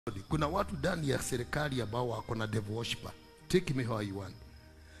Kuna watu ndani ya serikali ambao wako na devil worshiper. Take me how you want.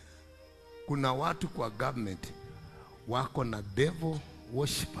 Kuna watu kwa government wako na devil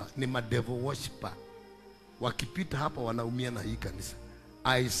worshiper, ni ma devil worshiper. Wakipita hapa wanaumia na hii kanisa.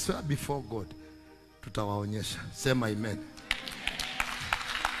 I swear before God, tutawaonyesha. Sema amen.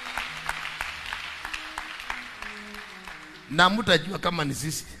 Na mtajua kama ni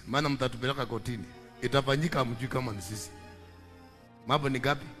sisi, maana mtatupeleka kotini. Itafanyika mjui kama ni sisi. Mambo ni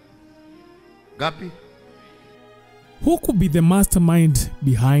gapi? Gapi? Who could be the mastermind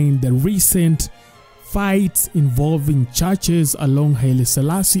behind the recent fights involving churches along Haile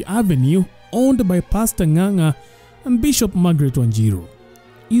Selassie Avenue owned by Pastor Nganga and Bishop Margaret Wanjiru?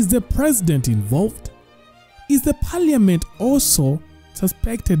 Is the president involved? Is the parliament also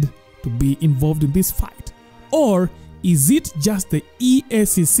suspected to be involved in this fight? Or is it just the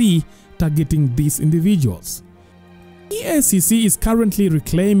EACC targeting these individuals? EACC is currently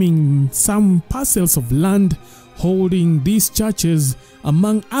reclaiming some parcels of land holding these churches,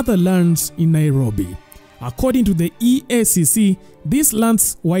 among other lands in Nairobi. According to the EACC, these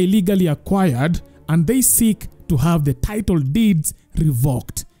lands were illegally acquired and they seek to have the title deeds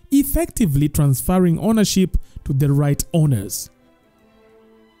revoked, effectively transferring ownership to the right owners.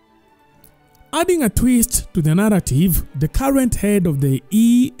 Adding a twist to the narrative, the current head of the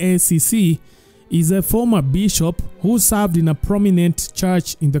EACC is a former bishop who served in a prominent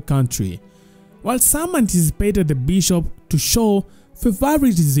church in the country. While some anticipated the bishop to show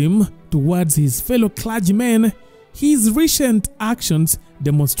favoritism towards his fellow clergymen, his recent actions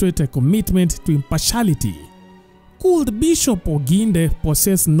demonstrate a commitment to impartiality. Could Bishop Oginde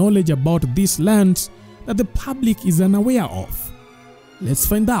possess knowledge about these lands that the public is unaware of? Let's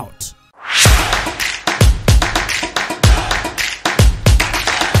find out.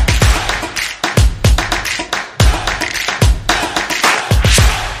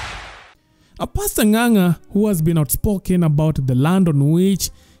 Pastor Nganga, who has been outspoken about the land on which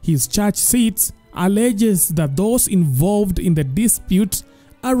his church sits, alleges that those involved in the dispute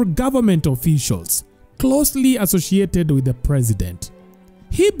are government officials closely associated with the president.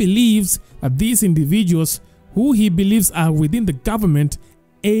 He believes that these individuals, who he believes are within the government,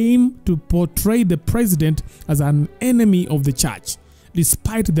 aim to portray the president as an enemy of the church,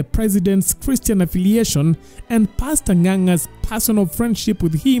 despite the president's Christian affiliation and Pastor Nganga's personal friendship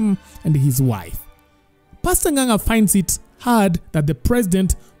with him and his wife. Pastor Nganga finds it hard that the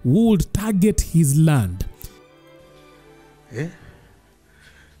president would target his land.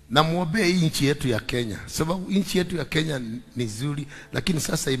 Na muombe hii nchi yetu ya Kenya, sababu nchi yetu ya Kenya ni nzuri, lakini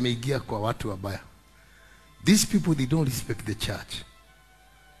sasa imeingia kwa watu wabaya. These people, they don't respect the church.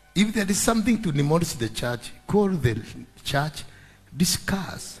 If there is something to demolish the church, call the church,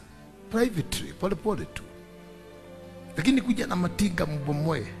 discuss privately, pole pole tu. Lakini kuja na matinga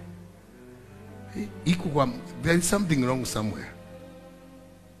mbomoe, there is something wrong somewhere.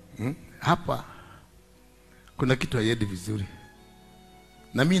 Hapa kuna kitu haiendi vizuri.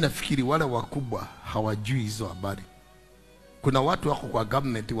 Na mimi nafikiri wale wakubwa hawajui hizo habari. Kuna watu wako kwa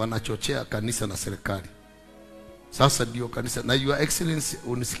government wanachochea kanisa na serikali. Sasa ndio kanisa, na your excellency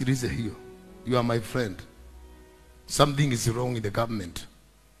unisikilize hiyo. You are my friend. Something is wrong in the government.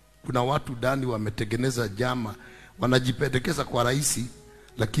 Kuna watu ndani wametengeneza jama, wanajipendekeza kwa rais,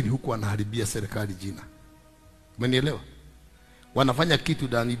 lakini huku wanaharibia serikali jina. Umenielewa? Wanafanya kitu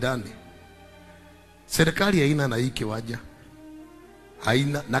ndani. Serikali haina na hii kiwaja.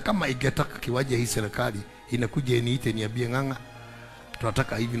 Haina, na kama ingetaka kiwaja hii serikali, inakuja iniite niambie Nganga,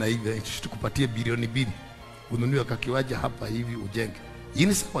 tunataka hivi na hivi, tukupatie bilioni 2. Ununue kakiwaja hapa hivi ujenge. Hii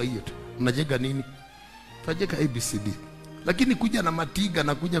ni sawa hiyo tu. Unajenga nini? Tunajenga ABCD. Lakini kuja na matiga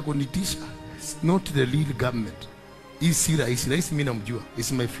na kuja kunitisha, not the real government. Hii si rais. Rais mimi namjua.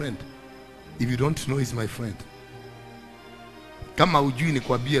 He's my friend. If you don't know, he's my friend. Kama hujui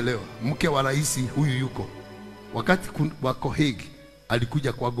nikwambie leo, mke wa rais huyu yuko. Wakati wako Hague,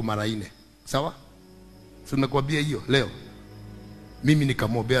 alikuja kwangu mara 4. Sawa? So nakwambia hiyo leo. Mimi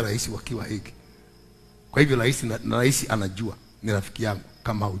nikamwombea rais wakiwa Hague. Kwa hivyo rais na rais anajua ni rafiki yangu,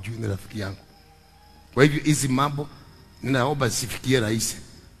 kama hujui ni rafiki yangu. Kwa hivyo hizi mambo ninaomba sifikie rais,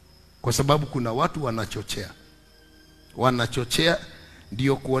 kwa sababu kuna watu wanachochea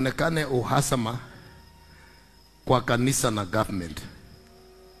ndio kuonekane uhasama kwa kanisa na government.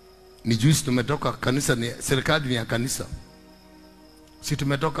 Ni juzi tumetoka kanisa, ni serikali ni ya kanisa. Si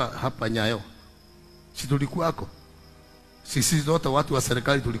tumetoka hapa Nyayo. Si tulikuwa hako. Sisi zote watu wa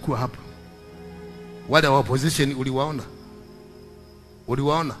serikali tulikuwa hapa. Wale wa opposition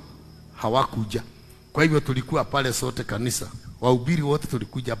uliwaona? Hawakuja. Kwa hivyo tulikuwa pale sote kanisa. Wahubiri wote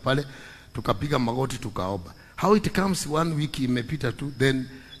tulikuja pale, tukapiga magoti tukaomba. How it comes 1 week imepita tu, then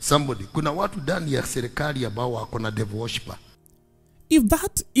somebody. Kuna watu ndani ya serikali ambao wako na devil worshiper. If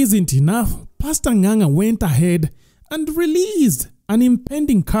that isn't enough, Pastor Nganga went ahead and released an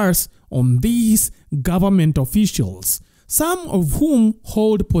impending curse on these government officials, some of whom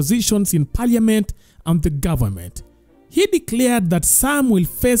hold positions in parliament and the government. He declared that some will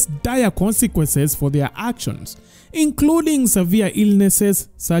face dire consequences for their actions, including severe illnesses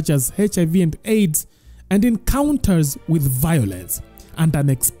such as HIV and AIDS, and encounters with violence, and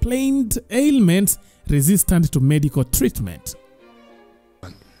unexplained ailments resistant to medical treatment.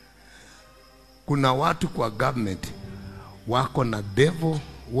 Kuna watu kwa government wako na devil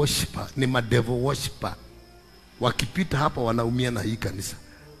worshiper, ni ma devil worshiper. Wakipita hapa wanaumia na hii kanisa.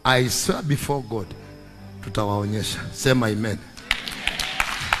 I swear before God, tutawaonyesha. Sema amen.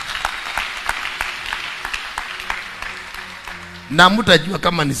 Na mtajua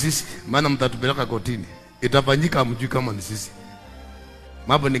kama ni sisi, maana mtatupeleka kotini. Itafanyika mjui kama ni sisi.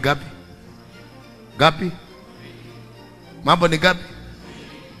 Mambo ni gapi? Gapi? Mambo ni gapi?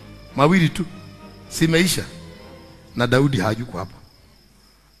 Mawili tu. Simeisha. Na Daudi hayuko hapa.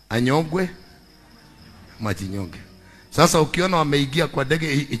 Anyongwe majinyonge. Sasa ukiona wameingia kwa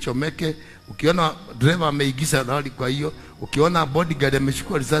ndege ichomeke, ukiona driver ameigiza rali, kwa hiyo ukiona bodyguard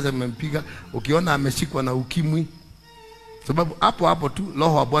ameshikwa risasi amempiga, ukiona ameshikwa na ukimwi, sababu hapo hapo tu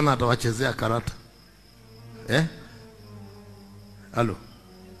roho wa Bwana atawachezea karata. Halo.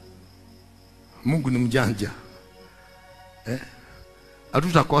 Mungu ni mjanja.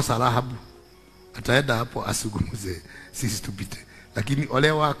 Hatutakosa Rahabu. Ataenda hapo asugumuze sisi tupite. Lakini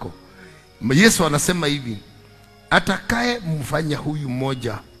ole wako. Yesu anasema hivi, atakaye mfanya huyu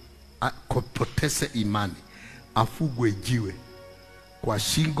mmoja akopoteze imani, afugwe jiwe kwa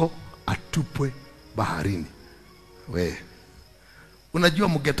shingo, atupwe baharini. We, unajua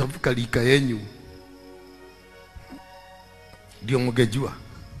mgetavuka lika yenyu ndio mgejua.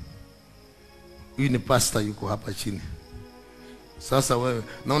 Huyu ni pastor yuko hapa chini. Sasa wewe,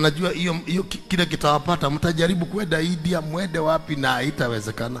 na unajua hiyo kile kitawapata, mtajaribu kwenda India, mwende wapi, na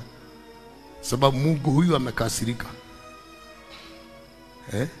haitawezekana. Sababu Mungu huyu amekasirika.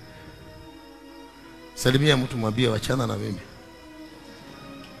 Salimia mtu, mwambie wachana na mimi.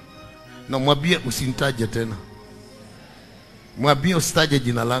 Na mwambie usinitaje tena. Mwambie usitaje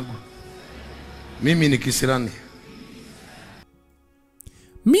jina langu. Mimi ni kisirani.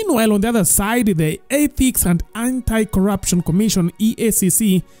 Meanwhile, on the other side, the Ethics and Anti-Corruption Commission,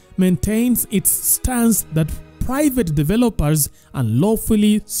 EACC, maintains its stance that private developers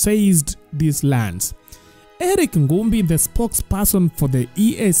unlawfully seized these lands. Eric Ngumbi, the spokesperson for the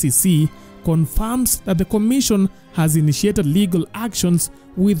EACC, confirms that the commission has initiated legal actions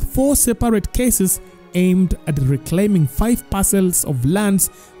with 4 separate cases aimed at reclaiming 5 parcels of lands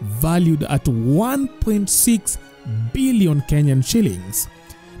valued at 1.6 billion Kenyan shillings.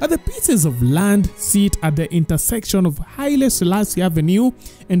 The pieces of land sit at the intersection of Haile Selassie Avenue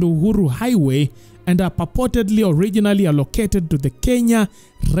and Uhuru Highway and are purportedly originally allocated to the Kenya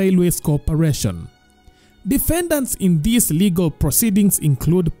Railways Corporation. Defendants in these legal proceedings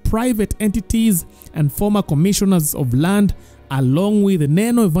include private entities and former commissioners of land, along with the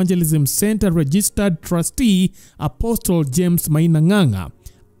Neno Evangelism Center registered trustee Apostle James Maina Nganga,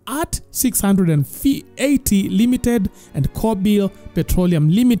 at 680 Limited and Kobil Petroleum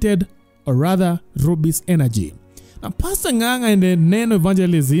Limited, or rather Rubis Energy. Now, Pastor Nganga and the Neno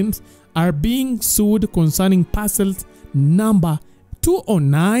Evangelism are being sued concerning parcels number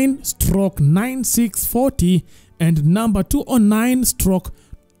 209/9640 and number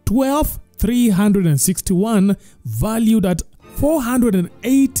 209/12361, valued at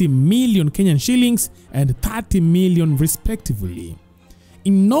 480 million Kenyan shillings and 30 million respectively.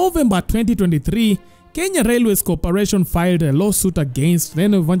 In November 2023, Kenya Railways Corporation filed a lawsuit against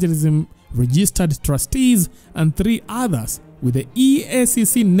Neno Evangelism registered trustees and 3 others, with the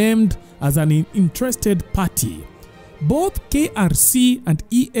EACC named as an interested party. Both KRC and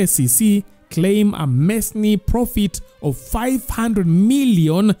EACC claim a measly profit of 500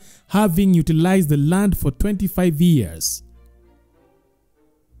 million, having utilized the land for 25 years.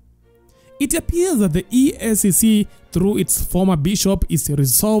 It appears that the EACC, through its former bishop, is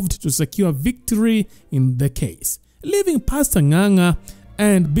resolved to secure victory in the case, leaving Pastor Nganga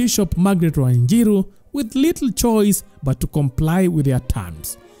and Bishop Margaret Wanjiru with little choice but to comply with their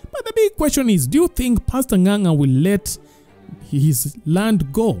terms. But the big question is, do you think Pastor Nganga will let his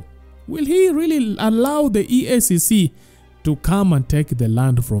land go? Will he really allow the EACC to come and take the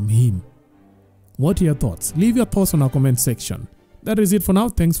land from him? What are your thoughts? Leave your thoughts on our comment section. That is it for now.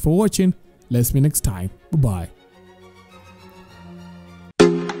 Thanks for watching. Let's meet next time. Bye-bye.